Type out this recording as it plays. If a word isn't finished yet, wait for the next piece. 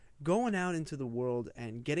Going out into the world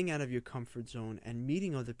and getting out of your comfort zone and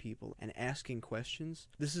meeting other people and asking questions,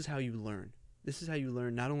 this is how you learn. This is how you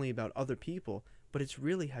learn not only about other people, but it's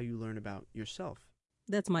really how you learn about yourself.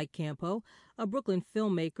 That's Mike Campo, a Brooklyn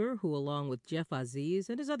filmmaker who, along with Jeff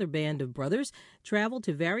Aziz and his other band of brothers, traveled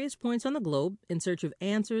to various points on the globe in search of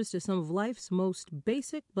answers to some of life's most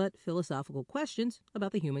basic but philosophical questions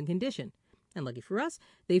about the human condition. And lucky for us,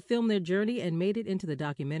 they filmed their journey and made it into the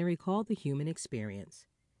documentary called The Human Experience.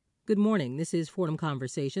 Good morning. This is Fordham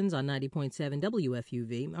Conversations on 90.7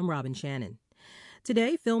 WFUV. I'm Robin Shannon.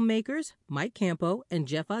 Today, filmmakers Mike Campo and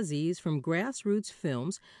Jeff Aziz from Grassroots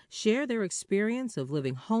Films share their experience of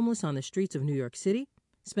living homeless on the streets of New York City,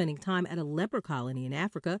 spending time at a leper colony in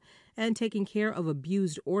Africa, and taking care of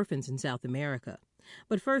abused orphans in South America.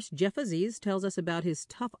 But first, Jeff Aziz tells us about his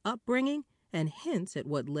tough upbringing and hints at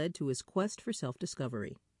what led to his quest for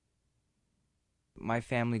self-discovery. My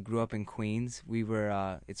family grew up in Queens.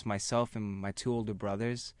 It's myself and my two older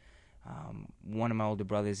brothers. One of my older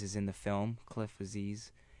brothers is in the film, Cliff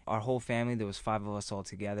Aziz. Our whole family, there was 5 of us all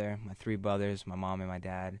together, my 3 brothers, my mom and my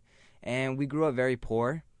dad. And we grew up very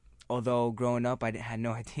poor, although growing up I had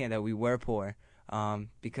no idea that we were poor,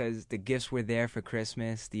 because the gifts were there for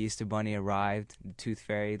Christmas. The Easter Bunny arrived, the Tooth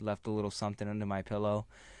Fairy left a little something under my pillow.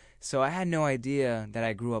 So I had no idea that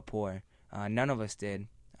I grew up poor. None of us did.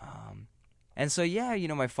 And so, yeah,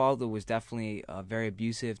 my father was definitely very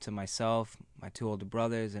abusive to myself, my 2 older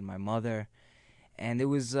brothers, and my mother. And it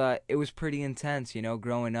was pretty intense,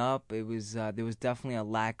 growing up. It was there was definitely a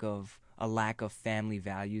lack of family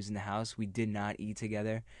values in the house. We did not eat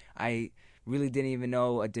together. I really didn't even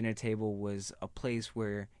know a dinner table was a place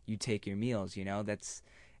where you take your meals.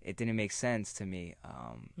 It didn't make sense to me.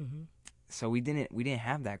 So we didn't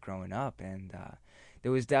have that growing up, and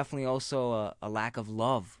there was definitely also a lack of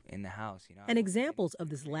love in the house. And examples of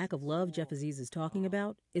this lack of love Jeff Aziz is talking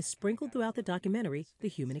about is sprinkled throughout the documentary, The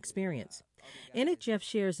Human Experience. In it, Jeff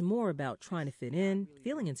shares more about trying to fit in,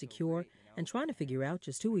 feeling insecure, and trying to figure out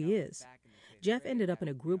just who he is. Jeff ended up in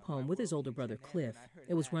a group home with his older brother, Cliff.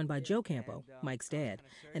 It was run by Joe Campo, Mike's dad.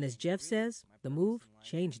 And as Jeff says, the move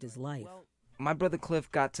changed his life. My brother Cliff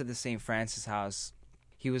got to the St. Francis house.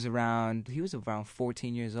 He was around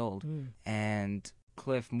 14 years old, and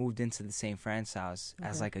Cliff moved into the St. Francis house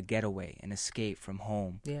as like a getaway, an escape from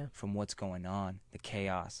home, from what's going on, the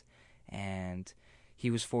chaos. And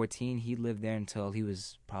he was 14. He lived there until he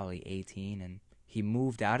was probably 18, and he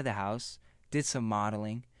moved out of the house, did some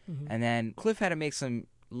modeling, and then Cliff had to make some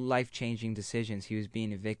life-changing decisions. He was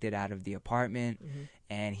being evicted out of the apartment,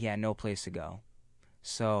 and he had no place to go.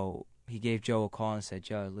 So he gave Joe a call and said,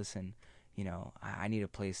 Joe, listen, I need a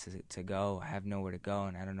place to go. I have nowhere to go,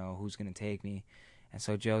 and I don't know who's going to take me. And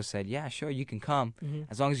so Joe said, yeah, sure, you can come,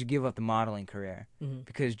 as long as you give up the modeling career.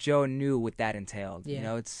 Because Joe knew what that entailed.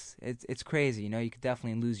 Yeah. It's crazy. You could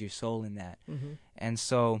definitely lose your soul in that. And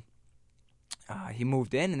so he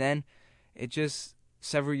moved in, and then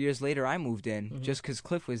several years later, I moved in just because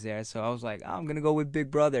Cliff was there. So I was like, I'm going to go with Big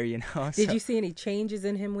Brother, Did you see any changes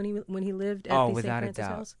in him when he lived at the St. without Francis a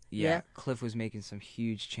doubt. house? Yeah, Cliff was making some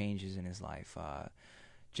huge changes in his life.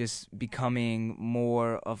 Just becoming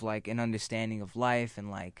more of like an understanding of life, and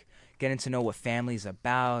like getting to know what family's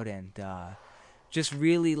about, and just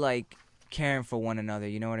really like caring for one another.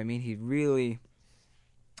 You know what I mean? He really,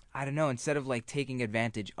 I don't know, instead of like taking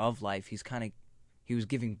advantage of life, he was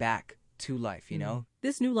giving back to life,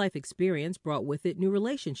 This new life experience brought with it new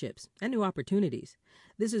relationships and new opportunities.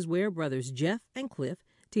 This is where brothers Jeff and Cliff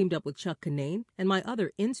teamed up with Chuck Kinane and my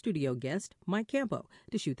other in-studio guest, Mike Campo,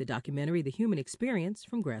 to shoot the documentary The Human Experience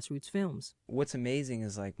from Grassroots Films. What's amazing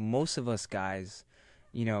is like most of us guys,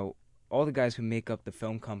 all the guys who make up the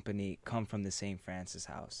film company come from the St. Francis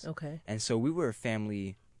house. Okay. And so we were a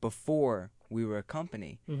family before we were a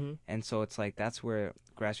company. And so it's like that's where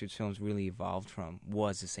Grassroots Films really evolved from,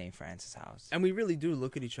 was the St. Francis house. And we really do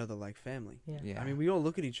look at each other like family. Yeah. I mean, we all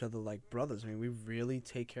look at each other like brothers. I mean, we really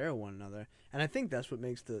take care of one another. And I think that's what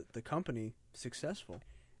makes the company successful.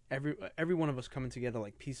 Every one of us coming together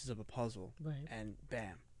like pieces of a puzzle. Right. And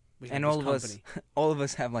bam. And all of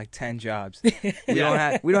us have like 10 jobs. We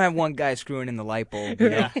don't have one guy screwing in the light bulb.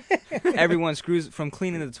 Everyone screws from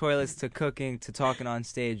cleaning the toilets to cooking to talking on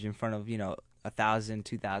stage in front of 1,000,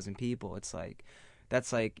 2,000 people. It's like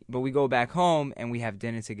but we go back home and we have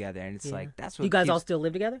dinner together, and it's like that's what you guys all still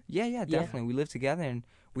live together. Yeah, definitely. We live together, and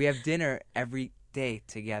we have dinner every day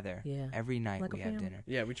together. Yeah. Every night like we have dinner.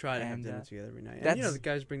 Yeah, we try to have And, dinner together every night. And the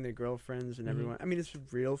guys bring their girlfriends and everyone. I mean, it's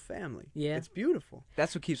real family. Yeah. It's beautiful.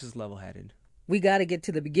 That's what keeps us level-headed. We got to get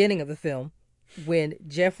to the beginning of the film when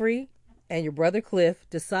Jeffrey and your brother Cliff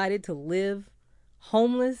decided to live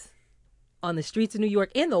homeless on the streets of New York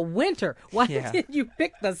in the winter. Why Yeah. did you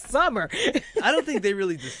pick the summer? I don't think they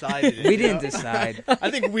really decided it. We you didn't know? decide. I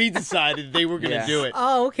think we decided they were going to Yeah. do it.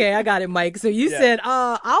 Oh, okay, I got it, Mike. So you Yeah. said,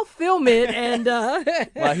 I'll film it, and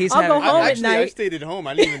Well, he's I'll go having- home at Actually, I night. stayed at home.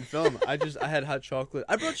 I didn't even film. I had hot chocolate.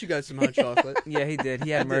 I brought you guys some hot chocolate. Yeah, he did. He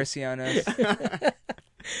had mercy on us.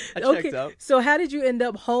 I checked Okay, out. so how did you end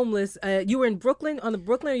up homeless? You were in Brooklyn, on the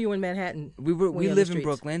Brooklyn, or you were in Manhattan? We When we you're on the live in streets.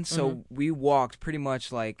 Brooklyn, so we walked pretty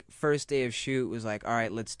much like first day of shoot was like, all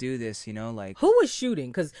right, let's do this, you know, like Who was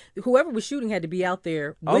shooting? Because whoever was shooting had to be out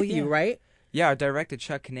there with Oh, you, yeah. right? yeah, our director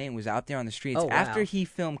Chuck Kinane was out there on the streets. Oh, wow. After he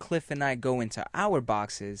filmed Cliff and I go into our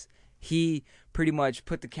boxes, he pretty much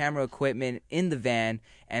put the camera equipment in the van,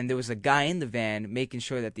 and there was a guy in the van making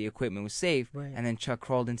sure that the equipment was safe, Right. and then Chuck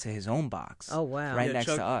crawled into his own box. Oh, wow. Right Yeah, next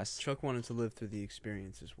Chuck, to us. Chuck wanted to live through the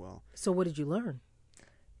experience as well. So what did you learn?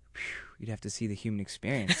 You'd have to see the human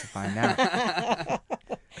experience to find out.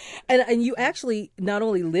 And you actually not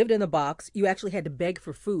only lived in the box, you actually had to beg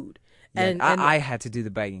for food. Yeah, And, I had to do the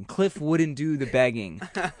begging. Cliff wouldn't do the begging,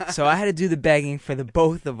 so I had to do the begging for the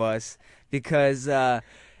both of us because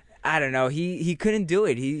I don't know. He couldn't do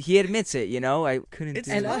it. He admits it. You know, I couldn't. It's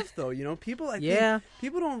do it. tough though, you know. People, I Yeah. think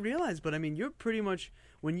people don't realize, but I mean, you're pretty much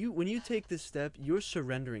when you take this step, you're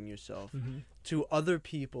surrendering yourself to other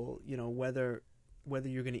people. You know, whether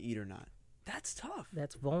you're going to eat or not. That's tough.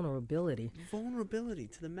 that's vulnerability. Vulnerability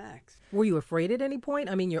to the max. Were you afraid at any point?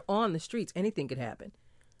 I mean, you're on the streets. Anything could happen.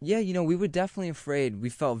 Yeah, you know, we were definitely afraid. We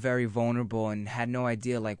felt very vulnerable and had no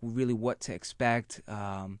idea, like, really what to expect.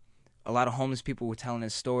 A lot of homeless people were telling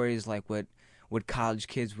us stories, like what college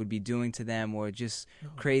kids would be doing to them, or just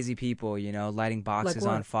crazy people, you know, lighting boxes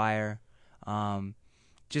what? on fire,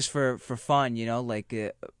 just for fun, you know, like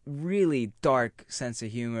a really dark sense of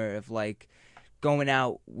humor of like going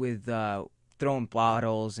out with throwing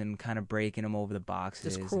bottles and kind of breaking them over the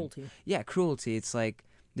boxes. Just cruelty. Yeah, cruelty. It's like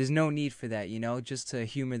there's no need for that, you know, just to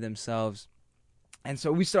humor themselves. And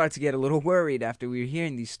so we started to get a little worried after we were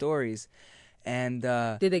hearing these stories. And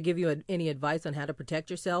Did they give you any advice on how to protect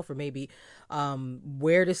yourself, or maybe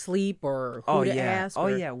where to sleep, or who oh to yeah, ask? oh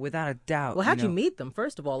or- yeah, without a doubt. Well, how'd you know. meet them?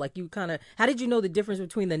 First of all, like how did you know the difference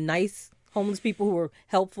between the nice homeless people who were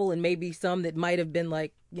helpful and maybe some that might have been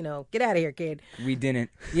like, you know, get out of here, kid? We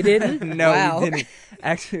didn't. You didn't? No, Wow. we didn't.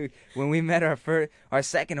 Actually, when we met our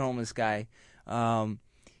second homeless guy,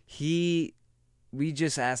 we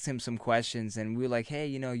just asked him some questions, and we were like, hey,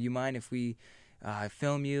 you know, you mind if we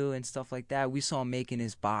film you and stuff like that? We saw him making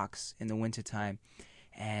his box in the wintertime,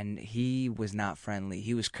 and he was not friendly.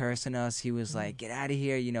 He was cursing us. He was like, get out of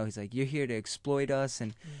here. You know, he's like, you're here to exploit us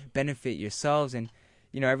and benefit yourselves. And,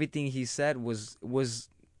 you know, everything he said was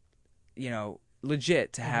you know,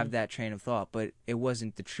 legit to have that train of thought, but it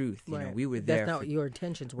wasn't the truth. You know, Right. we were That's there. not for- what your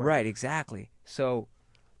intentions were. Right, exactly. So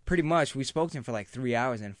pretty much we spoke to him for like 3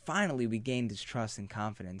 hours, and finally we gained his trust and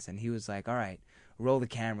confidence, and he was like, all right, roll the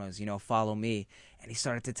cameras, you know, follow me. And he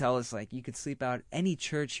started to tell us, like, you could sleep out any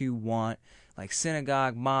church you want, like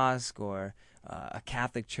synagogue, mosque, or a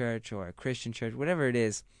Catholic church or a Christian church, whatever it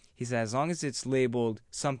is. He said, as long as it's labeled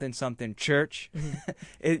something something church,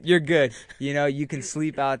 you're good. You know, you can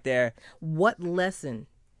sleep out there. What lesson,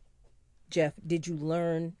 Jeff, did you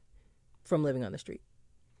learn from living on the street?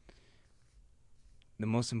 The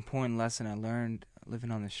most important lesson I learned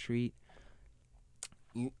living on the street,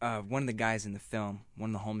 one of the guys in the film, one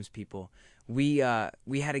of the homeless people, we had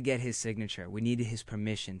to get his signature. We needed his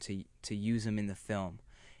permission to use him in the film.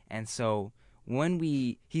 And so when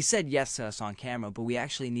he said yes to us on camera, but we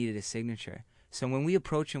actually needed a signature. So when we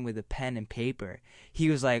approached him with a pen and paper, he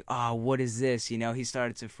was like, oh, what is this? You know, he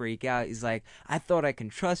started to freak out. He's like, I thought I can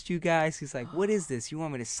trust you guys. He's like, what is this? You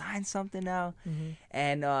want me to sign something now?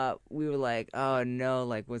 And we were like, oh, no,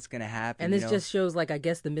 like, what's going to happen? And this you know? just shows, like, I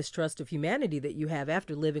guess, the mistrust of humanity that you have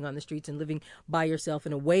after living on the streets and living by yourself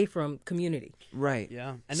and away from community. Right.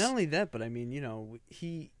 Yeah, and not only that, but I mean, you know,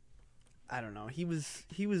 I don't know, he was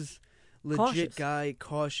legit Cautious. guy,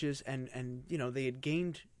 cautious, and you know, they had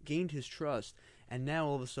gained his trust, and now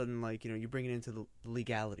all of a sudden, like, you know, you bring it into the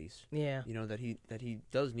legalities. Yeah. You know, that he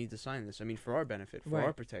does need to sign this. I mean, for our benefit, for Right.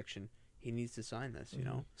 our protection, he needs to sign this. You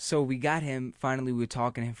know. So we got him. Finally, we were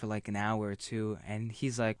talking to him for like an hour or two, and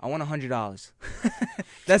he's like, I want $100.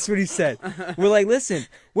 That's what he said. We're like, listen,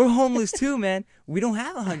 we're homeless too, man. We don't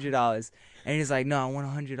have $100. And he's like, no, I want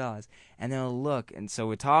 $100. And then look, and so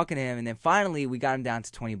we're talking to him, and then finally we got him down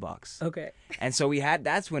to $20. Okay. And so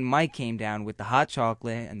that's when Mike came down with the hot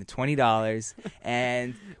chocolate and the $20,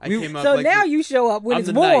 and I we- came up So like now the- you show up when I'm it's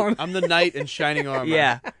the warm. knight. I'm the knight in shining armor.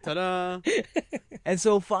 Yeah. Ta-da! And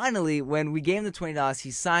so finally, when we gave him the $20,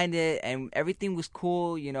 he signed it, and everything was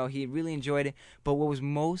cool. You know, he really enjoyed it. But what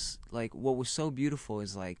was so beautiful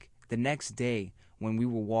is like the next day when we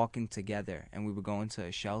were walking together and we were going to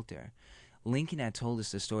a shelter, Lincoln had told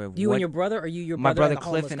us the story of You and your brother, or your my brother brother and the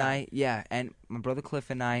Cliff homeless and guy? I, yeah, and my brother Cliff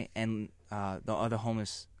and I, and the other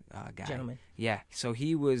homeless guy. Gentleman. Yeah, so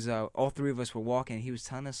he was, all three of us were walking, and he was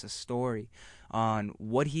telling us a story on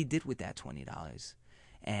what he did with that $20.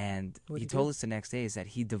 And What'd he he told do? us the next day is that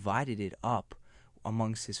he divided it up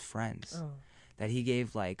amongst his friends. Oh. That he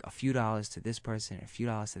gave like a few dollars to this person, a few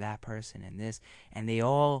dollars to that person, and this, and they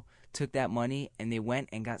all took that money and they went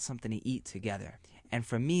and got something to eat together. And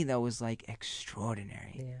for me, that was like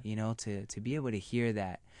extraordinary, Yeah. you know, to be able to hear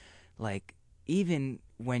that, like, even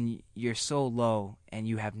when you're so low and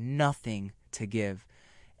you have nothing to give,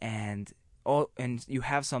 and you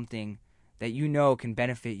have something that you know can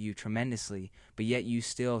benefit you tremendously, but yet you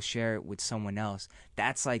still share it with someone else.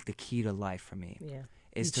 That's like the key to life for me. Yeah.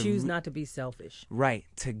 Is You to choose not to be selfish. Right,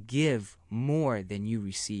 to give more than you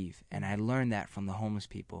receive. And I learned that from the homeless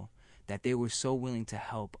people, that they were so willing to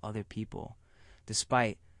help other people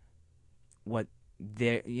despite what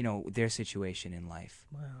their situation in life.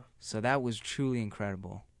 Wow. So that was truly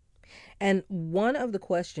incredible. And one of the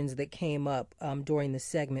questions that came up during the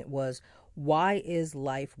segment was, why is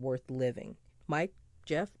life worth living? Mike,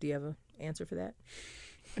 Jeff, do you have an answer for that?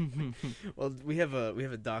 Well, we have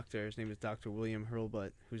a doctor. His name is Dr. William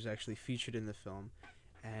Hurlbut, who's actually featured in the film,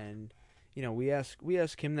 and we ask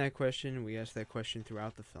him that question. We ask that question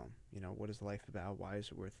throughout the film. What is life about? Why is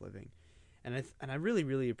it worth living? And I really,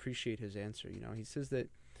 really appreciate his answer. He says that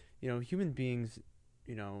human beings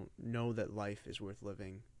know that life is worth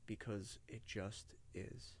living because it just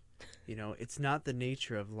is. It's not the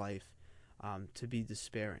nature of life to be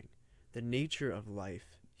despairing. The nature of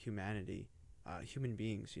life, humanity, human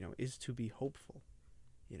beings, is to be hopeful,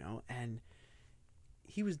 and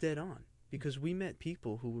he was dead on, because we met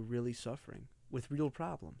people who were really suffering with real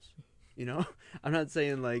problems, I'm not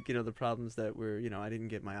saying like, the problems that were, I didn't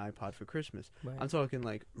get my iPod for Christmas. Right. I'm talking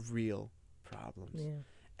like real problems. Yeah.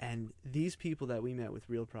 And these people that we met with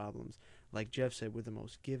real problems, like Jeff said, were the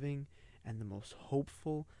most giving and the most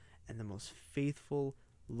hopeful and the most faithful,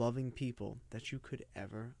 loving people that you could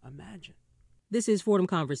ever imagine. This is Fordham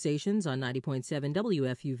Conversations on 90.7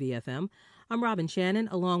 WFUV-FM. I'm Robin Shannon,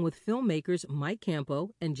 along with filmmakers Mike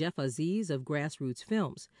Campo and Jeff Aziz of Grassroots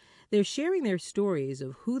Films. They're sharing their stories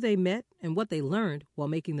of who they met and what they learned while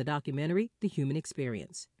making the documentary The Human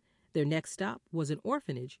Experience. Their next stop was an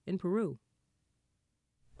orphanage in Peru.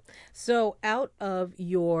 So out of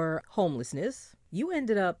your homelessness, you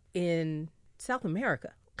ended up in South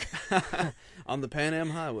America. On the Pan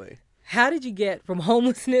Am Highway. How did you get from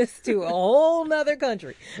homelessness to a whole nother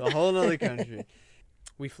country? A whole nother country.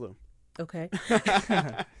 We flew. Okay.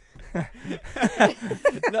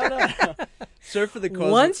 No. Surf for the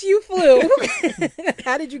cause. Once you flew,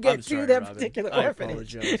 how did you get I'm sorry, to that Robin. particular I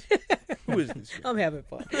orphanage? apologize. Who is this guy? I'm having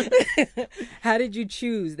fun. How did you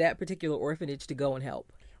choose that particular orphanage to go and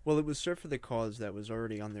help? Well, it was Surf for the Cause that was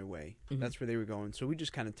already on their way. Mm-hmm. That's where they were going. So we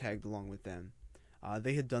just kind of tagged along with them.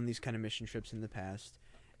 They had done these kind of mission trips in the past,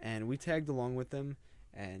 and we tagged along with them.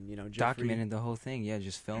 And Jeffrey Documented the whole thing. Yeah,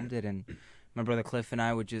 just filmed it, and my brother Cliff and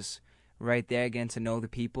I were just right there getting to know the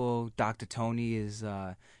people. Dr. Tony is,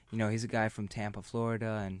 he's a guy from Tampa,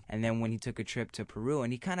 Florida, and then when he took a trip to Peru,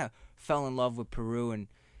 and he kind of fell in love with Peru, and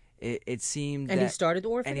it seemed And that, he started the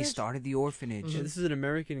orphanage? and he started the orphanage. Yeah, this is an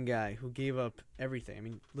American guy who gave up everything. I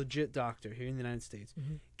mean, legit doctor here in the United States.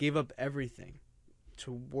 Mm-hmm. Gave up everything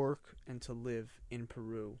to work and to live in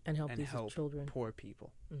Peru And help these help children. poor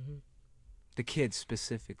people. Mm-hmm. The kids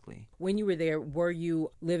specifically. When you were there, were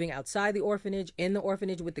you living outside the orphanage, in the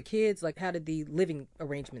orphanage with the kids? Like, how did the living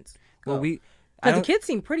arrangements go? Well, because the kids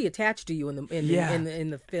seem pretty attached to you in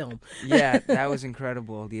the film. Yeah, that was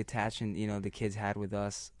incredible. The attachment, the kids had with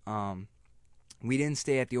us. We didn't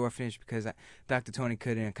stay at the orphanage because Dr. Tony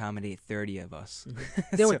couldn't accommodate 30 of us.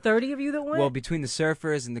 Mm-hmm. There were 30 of you that went? Well, between the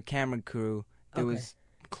surfers and the camera crew, there was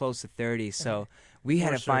close to 30. So we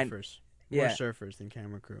had to find surfers. Yeah. More surfers than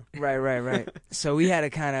camera crew. Right. So we had to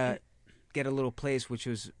kind of get a little place which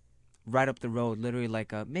was right up the road, literally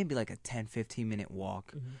maybe like a 10, 15-minute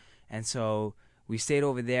walk. Mm-hmm. And so we stayed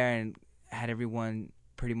over there and had everyone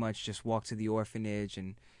pretty much just walk to the orphanage.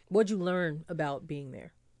 And what'd you learn about being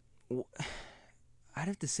there? I'd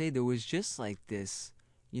have to say there was just like this,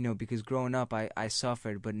 because growing up I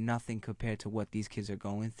suffered, but nothing compared to what these kids are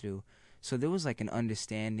going through. So there was like an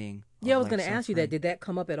understanding. Yeah, I was going to ask you that. Did that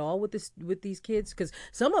come up at all with these kids? Because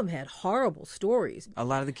some of them had horrible stories. A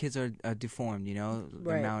lot of the kids are deformed, they're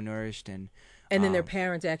Right. malnourished, and then their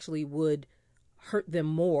parents actually would hurt them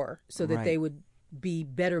more so that Right. they would be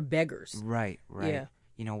better beggars. Right, right. Yeah.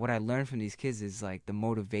 You know, what I learned from these kids is like the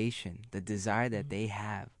motivation, the desire that they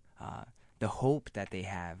have, the hope that they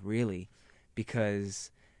have, really,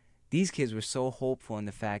 because these kids were so hopeful in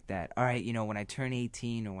the fact that, all right, you know, when I turn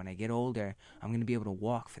 18 or when I get older, I'm going to be able to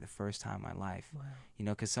walk for the first time in my life. Wow. You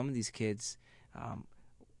know, because some of these kids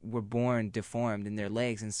were born deformed in their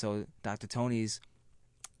legs, and so Dr. Tony's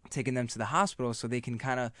taking them to the hospital so they can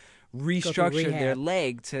kind of restructure their rehab.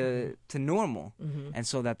 leg to normal, Mm-hmm. and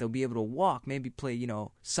so that they'll be able to walk, maybe play, you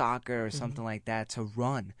know, soccer or something like that, to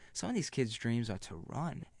run. Some of these kids' dreams are to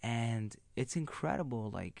run, and it's incredible,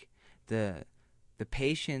 like the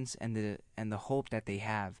patience and the hope that they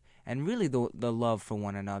have, and really the love for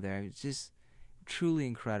one another. It's just truly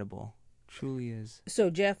incredible. Truly is. So,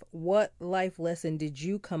 Jeff, what life lesson did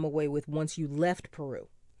you come away with once you left Peru?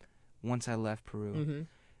 Once I left Peru, Mm-hmm.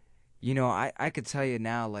 you know, I could tell you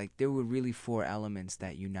now, like, there were really 4 elements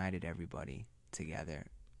that united everybody together.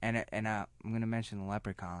 And I'm going to mention the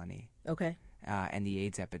leper colony Okay. and the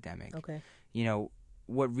AIDS epidemic. Okay. You know,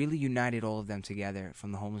 what really united all of them together,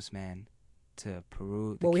 from the homeless man to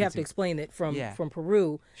Peru. Well, we have to explain it from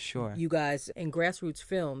Peru. Sure. You guys, in Grassroots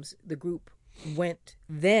Films, the group went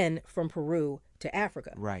then from Peru to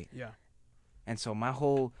Africa. Right. Yeah. And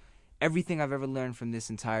so everything I've ever learned from this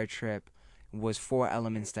entire trip was 4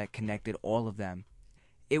 elements that connected all of them.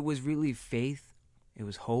 It was really faith, it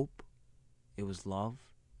was hope, it was love,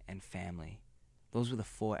 and family. Those were the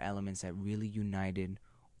 4 elements that really united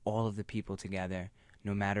all of the people together,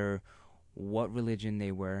 no matter what religion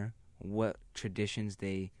they were, what traditions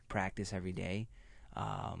they practice every day,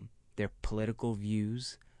 their political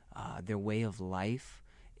views, their way of life.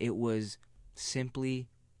 It was simply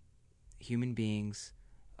human beings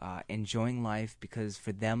enjoying life, because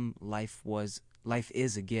for them life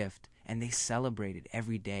is a gift, and they celebrated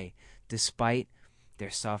every day despite their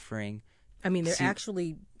suffering. I mean, they're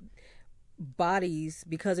actually bodies,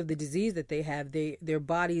 because of the disease that they have, their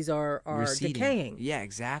bodies are Receding. decaying. Yeah,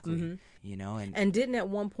 exactly. Mhm. You know, And didn't at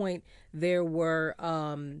one point there were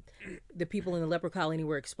the people in the leper colony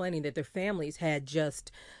were explaining that their families had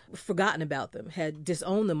just forgotten about them, had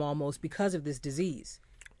disowned them almost because of this disease.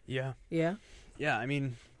 Yeah. Yeah. Yeah, I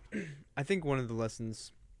mean, I think one of the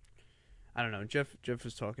lessons, I don't know, Jeff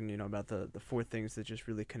was talking, you know, about the 4 things that just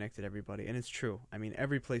really connected everybody, and it's true. I mean,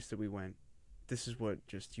 every place that we went, this is what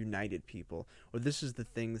just united people, or this is the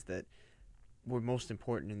things that were most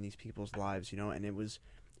important in these people's lives, you know, and it was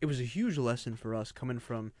a huge lesson for us coming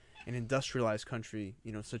from an industrialized country,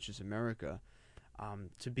 you know, such as America,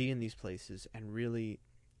 to be in these places and really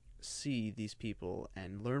see these people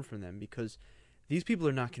and learn from them, because these people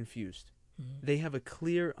are not confused. Mm-hmm. They have a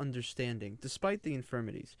clear understanding, despite the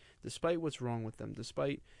infirmities, despite what's wrong with them,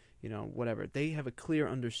 despite, you know, whatever. They have a clear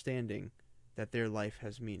understanding that their life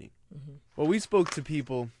has meaning. Mm-hmm. Well, we spoke to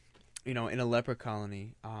people, you know, in a leper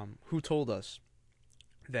colony, who told us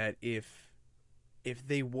that if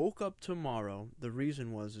they woke up tomorrow, the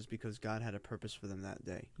reason is because God had a purpose for them that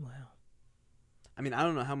day. Wow. I mean, I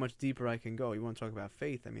don't know how much deeper I can go. You want to talk about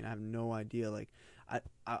faith? I mean, I have no idea. Like,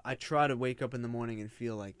 I try to wake up in the morning and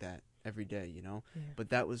feel like that every day, you know? Yeah. But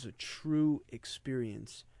that was a true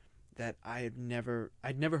experience that I'd never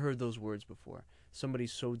heard those words before. Somebody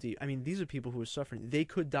so deep. I mean, these are people who are suffering. They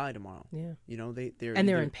could die tomorrow. Yeah. You know, they're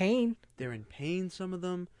in pain. They're in pain, some of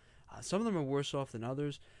them. Some of them are worse off than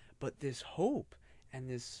others. But this hope and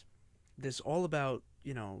this all about,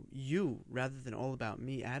 you know, you rather than all about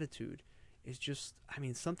me attitude is just, I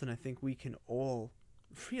mean, something I think we can all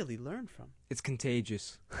really learn from. it's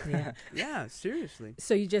contagious. Yeah. Yeah, seriously.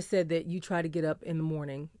 So you just said that you try to get up in the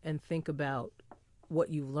morning and think about what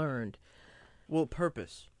you've learned, Well,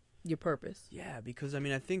 purpose. your purpose. Yeah, because I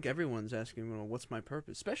mean, I think everyone's asking, well, what's my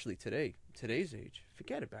purpose? Especially today's age.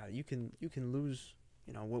 Forget about it. You can lose,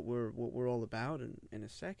 you know, what we're all about in a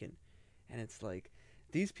second, and it's like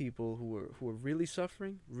these people who are really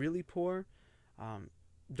suffering, really poor,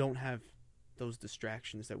 don't have those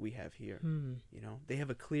distractions that we have here. You know, they have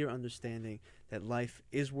a clear understanding that life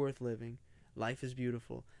is worth living, life is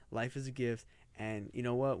beautiful, life is a gift, and you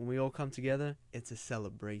know what? When we all come together, it's a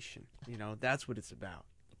celebration. You know, that's what it's about.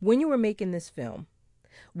 When you were making this film,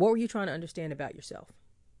 what were you trying to understand about yourself?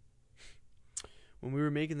 When we were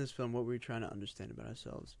making this film, what were we trying to understand about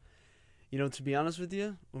ourselves? You know, to be honest with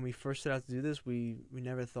you, when we first set out to do this, we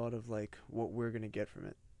never thought of like what we're gonna get from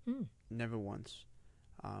it. Never once.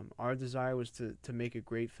 Our desire was to make a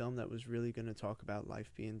great film that was really going to talk about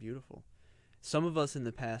life being beautiful. Some of us in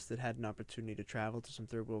the past that had an opportunity to travel to some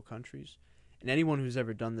third world countries, and anyone who's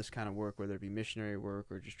ever done this kind of work, whether it be missionary work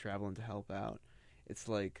or just traveling to help out, it's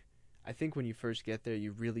like, I think when you first get there,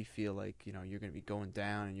 you really feel like, you know, you're going to be going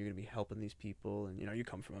down and you're going to be helping these people. And, you know, you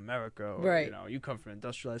come from America or, Right. you know, you come from an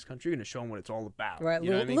industrialized country. You're going to show them what it's all about. Right. You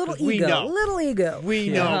know what I mean? Little 'Cause we ego. know. Little ego. We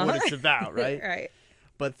know what it's about, right? Right.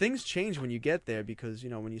 But things change when you get there because, you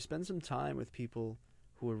know, when you spend some time with people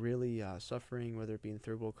who are really suffering, whether it be in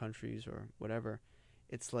third world countries or whatever,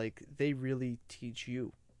 it's like they really teach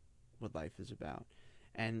you what life is about.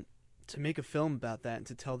 And to make a film about that and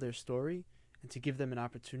to tell their story and to give them an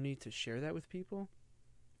opportunity to share that with people,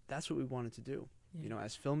 that's what we wanted to do. Yeah. You know,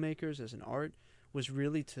 as filmmakers, as an art, was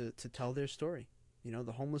really to tell their story. You know,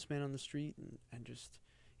 the homeless man on the street and just,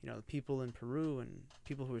 you know, the people in Peru and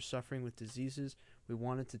people who are suffering with diseases. We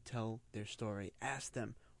wanted to tell their story. Ask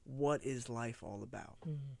them, what is life all about?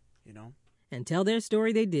 You know? And tell their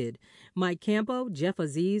story they did. Mike Campo, Jeff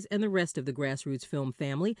Aziz, and the rest of the Grassroots Film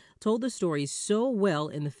family told the story so well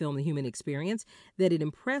in the film The Human Experience that it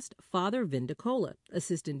impressed Father Vin DeCola,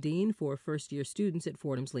 assistant dean for first-year students at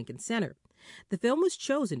Fordham's Lincoln Center. The film was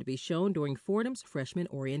chosen to be shown during Fordham's freshman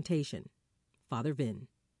orientation. Father Vin.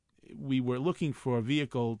 We were looking for a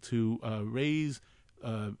vehicle to raise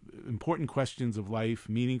important questions of life,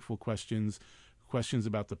 meaningful questions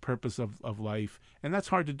about the purpose of life. And that's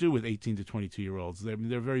hard to do with 18 to 22-year-olds.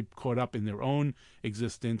 They're very caught up in their own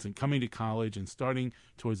existence and coming to college and starting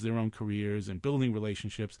towards their own careers and building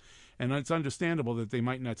relationships. And it's understandable that they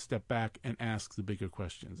might not step back and ask the bigger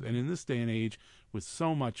questions. And in this day and age, with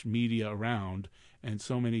so much media around and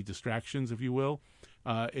so many distractions, if you will,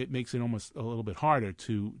 it makes it almost a little bit harder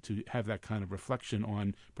to have that kind of reflection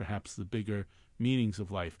on perhaps the bigger meanings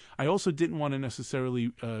of life. I also didn't want to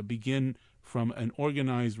necessarily begin from an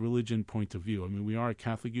organized religion point of view. I mean, we are a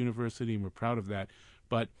Catholic university, and we're proud of that.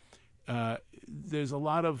 But there's a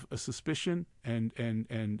lot of suspicion, and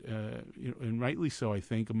you know, and rightly so, I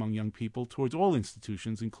think, among young people towards all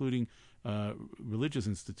institutions, including religious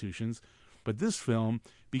institutions. But this film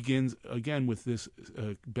begins again with this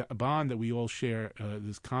bond that we all share,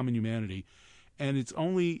 this common humanity, and it's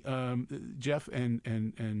only Jeff and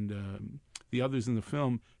the others in the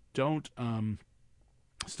film don't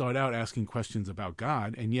start out asking questions about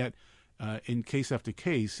God, and yet in case after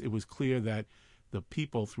case, it was clear that the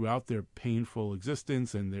people throughout their painful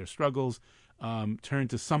existence and their struggles turn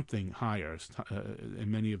to something higher, and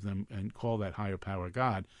many of them and call that higher power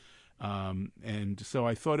God. And so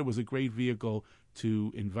I thought it was a great vehicle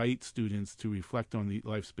to invite students to reflect on the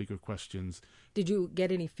life's bigger questions. Did you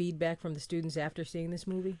get any feedback from the students after seeing this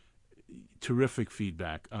movie? Terrific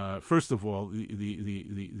feedback. First of all,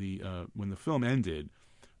 the when the film ended,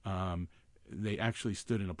 they actually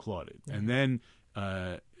stood and applauded. Mm-hmm. And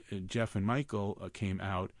then Jeff and Michael came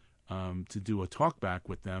out to do a talk back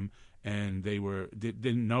with them, and they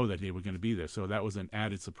didn't know that they were going to be there. So that was an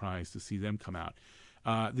added surprise to see them come out.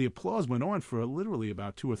 The applause went on for literally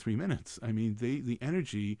about 2 or 3 minutes. I mean, the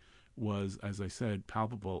energy was, as I said,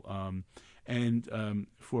 palpable. And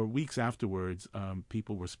for weeks afterwards,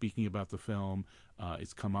 people were speaking about the film.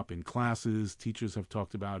 It's come up in classes. Teachers have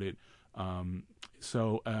talked about it.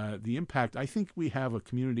 So the impact, I think we have a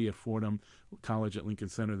community at Fordham College at Lincoln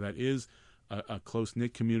Center that is a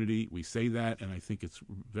close-knit community. We say that, and I think it's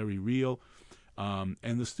very real.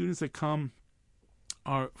 And the students that come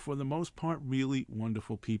are, for the most part, really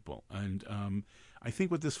wonderful people. And I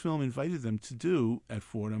think what this film invited them to do at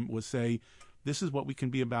Fordham was say, this is what we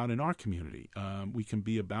can be about in our community. We can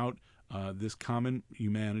be about this common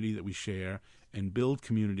humanity that we share and build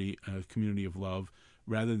community, a community of love,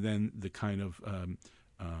 rather than the kind of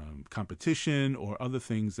competition or other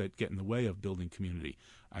things that get in the way of building community.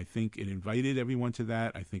 I think it invited everyone to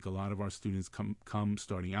that. I think a lot of our students come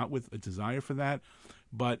starting out with a desire for that,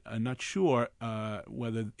 but I'm not sure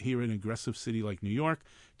whether here in an aggressive city like New York,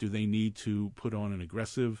 do they need to put on an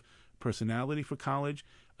aggressive personality for college?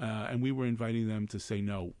 And we were inviting them to say,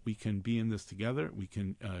 no, we can be in this together. We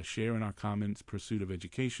can share in our common pursuit of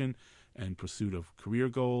education and pursuit of career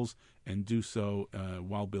goals, and do so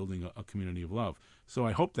while building a community of love. So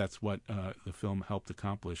I hope that's what the film helped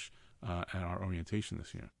accomplish at our orientation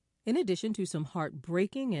this year. In addition to some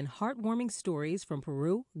heartbreaking and heartwarming stories from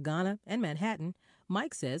Peru, Ghana, and Manhattan,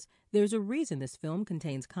 Mike says there's a reason this film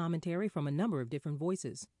contains commentary from a number of different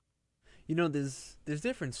voices. You know, there's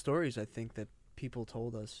different stories, I think, that people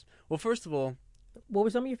told us. Well, first of all, what were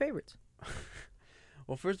some of your favorites?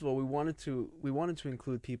 Well, first of all, we wanted to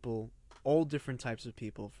include people, all different types of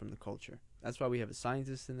people from the culture. That's why we have a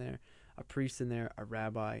scientist in there, a priest in there, a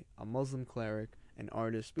rabbi, a Muslim cleric, an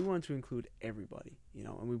artist. We wanted to include everybody, you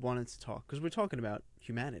know, and we wanted to talk because we're talking about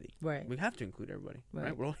humanity. Right. We have to include everybody.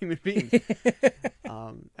 Right. We're all human beings.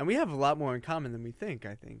 And we have a lot more in common than we think,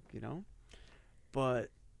 I think, you know. But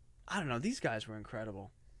I don't know. These guys were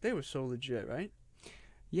incredible. They were so legit, right?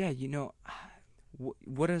 Yeah, you know,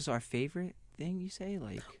 what is our favorite thing you say?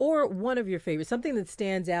 Like, Or one of your favorites, something that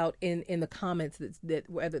stands out in the comments that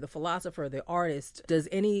whether the philosopher or the artist, does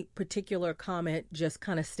any particular comment just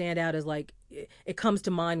kind of stand out as like, it comes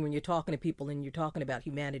to mind when you're talking to people and you're talking about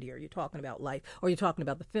humanity or you're talking about life or you're talking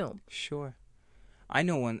about the film? sure. I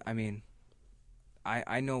know one. I mean,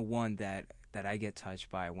 I know one that I get touched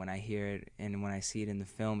by when I hear it and when I see it in the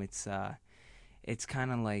film. It's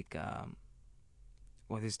kind of like,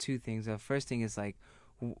 well, there's two things. The first thing is like,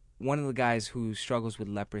 one of the guys who struggles with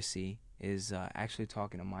leprosy is actually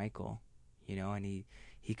talking to Michael, you know, and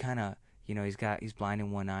he kind of, you know, he's blind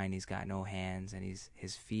in one eye and he's got no hands, and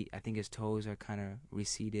his feet, I think his toes are kind of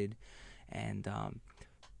receded, and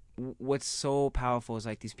what's so powerful is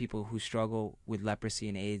like these people who struggle with leprosy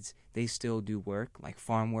and AIDS, they still do work, like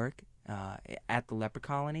farm work, at the leper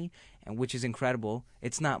colony, and which is incredible.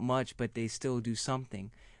 It's not much, but they still do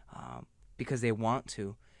something because they want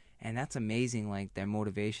to, and that's amazing. Like their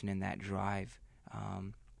motivation and that drive.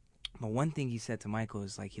 But one thing he said to Michael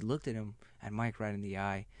is like, he looked at Mike right in the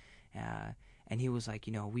eye, and he was like,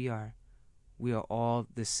 you know, we are all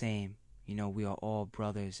the same. You know, we are all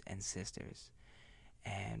brothers and sisters,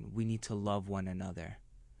 and we need to love one another.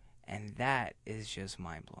 And that is just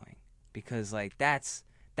mind blowing, because like that's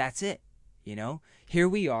it. You know, here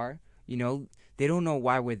we are. You know, they don't know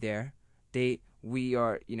why we're there. We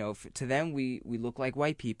are, you know, to them we look like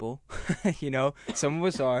white people. You know, some of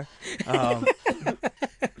us are.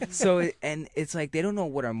 And it's like they don't know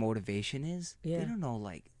what our motivation is. Yeah. They don't know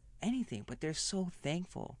like anything, but they're so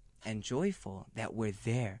thankful and joyful that we're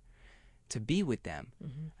there to be with them.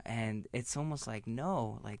 Mm-hmm. And it's almost like,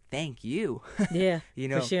 no, like, thank you. Yeah, You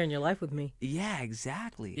know, for sharing your life with me. yeah,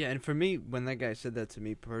 exactly. Yeah, and for me, when that guy said that to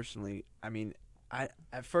me personally, I mean,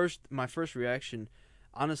 my first reaction,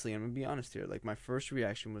 honestly, I'm gonna be honest here, like my first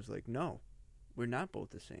reaction was like, no, we're not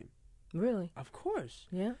both the same. Really? Of course.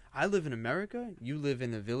 Yeah. I live in America. You live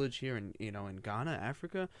in a village here in in Ghana,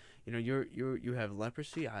 Africa. You know, you have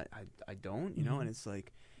leprosy. I don't. You know, and it's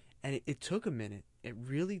like, and it took a minute. It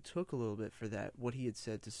really took a little bit for what he had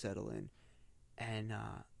said to settle in, and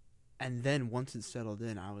then once it settled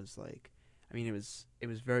in, I was like, I mean, it was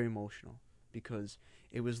very emotional, because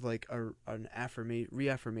it was like an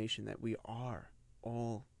reaffirmation that we are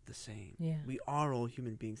all the same. Yeah. We are all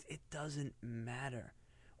human beings. It doesn't matter.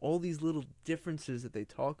 All these little differences that they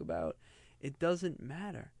talk about, it doesn't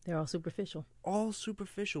matter. They're all superficial. All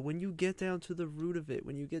superficial. When you get down to the root of it,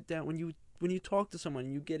 when you talk to someone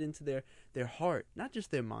and you get into their heart, not just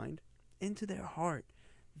their mind, into their heart,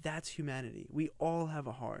 that's humanity. We all have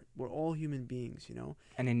a heart. We're all human beings, you know?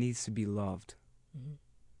 And it needs to be loved. Mm-hmm.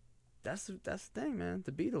 That's the thing, man.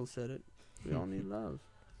 The Beatles said it. We all need love.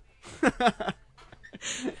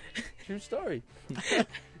 True story.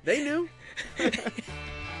 They knew.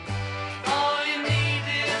 All you need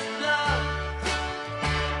is love.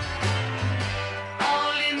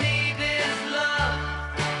 All you need is love.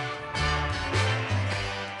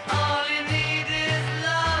 All you need is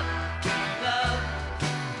love.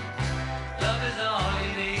 Love is all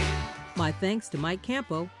you need. My thanks to Mike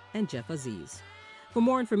Campo and Jeff Aziz. For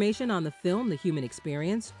more information on the film The Human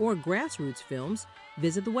Experience or Grassroots Films,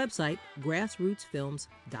 visit the website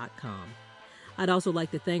grassrootsfilms.com. I'd also like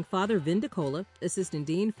to thank Father Vin DeCola, Assistant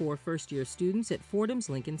Dean for first-year students at Fordham's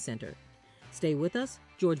Lincoln Center. Stay with us.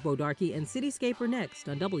 George Bodarky and Cityscape are next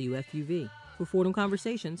on WFUV. For Fordham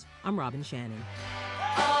Conversations, I'm Robin Shannon.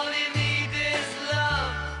 All you need is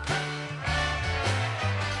love.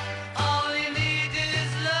 All you need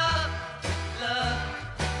is love.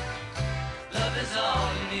 Love is all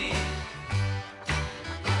you need.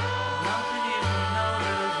 Nothing you can know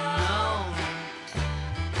that isn't known.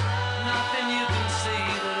 Nothing you can see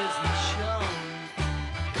that isn't shown.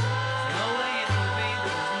 There's no way you can be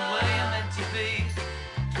that isn't where you're meant to be.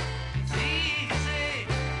 It's easy.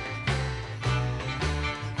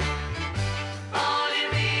 All you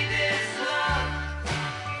need is love.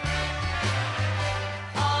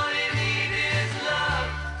 All you need is love.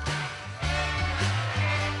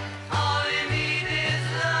 All you need is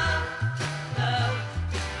love.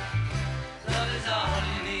 Love is all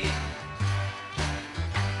you need.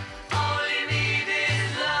 All you need is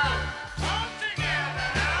love. All together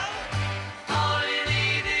now. All you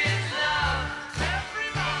need is love.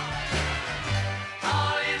 Everybody.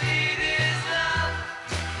 All you need is love.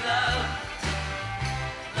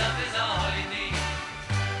 Love is all you need.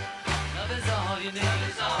 Love is all you need. Love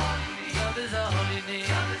is all you need. Love is all you need.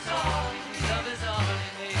 Love is all you need.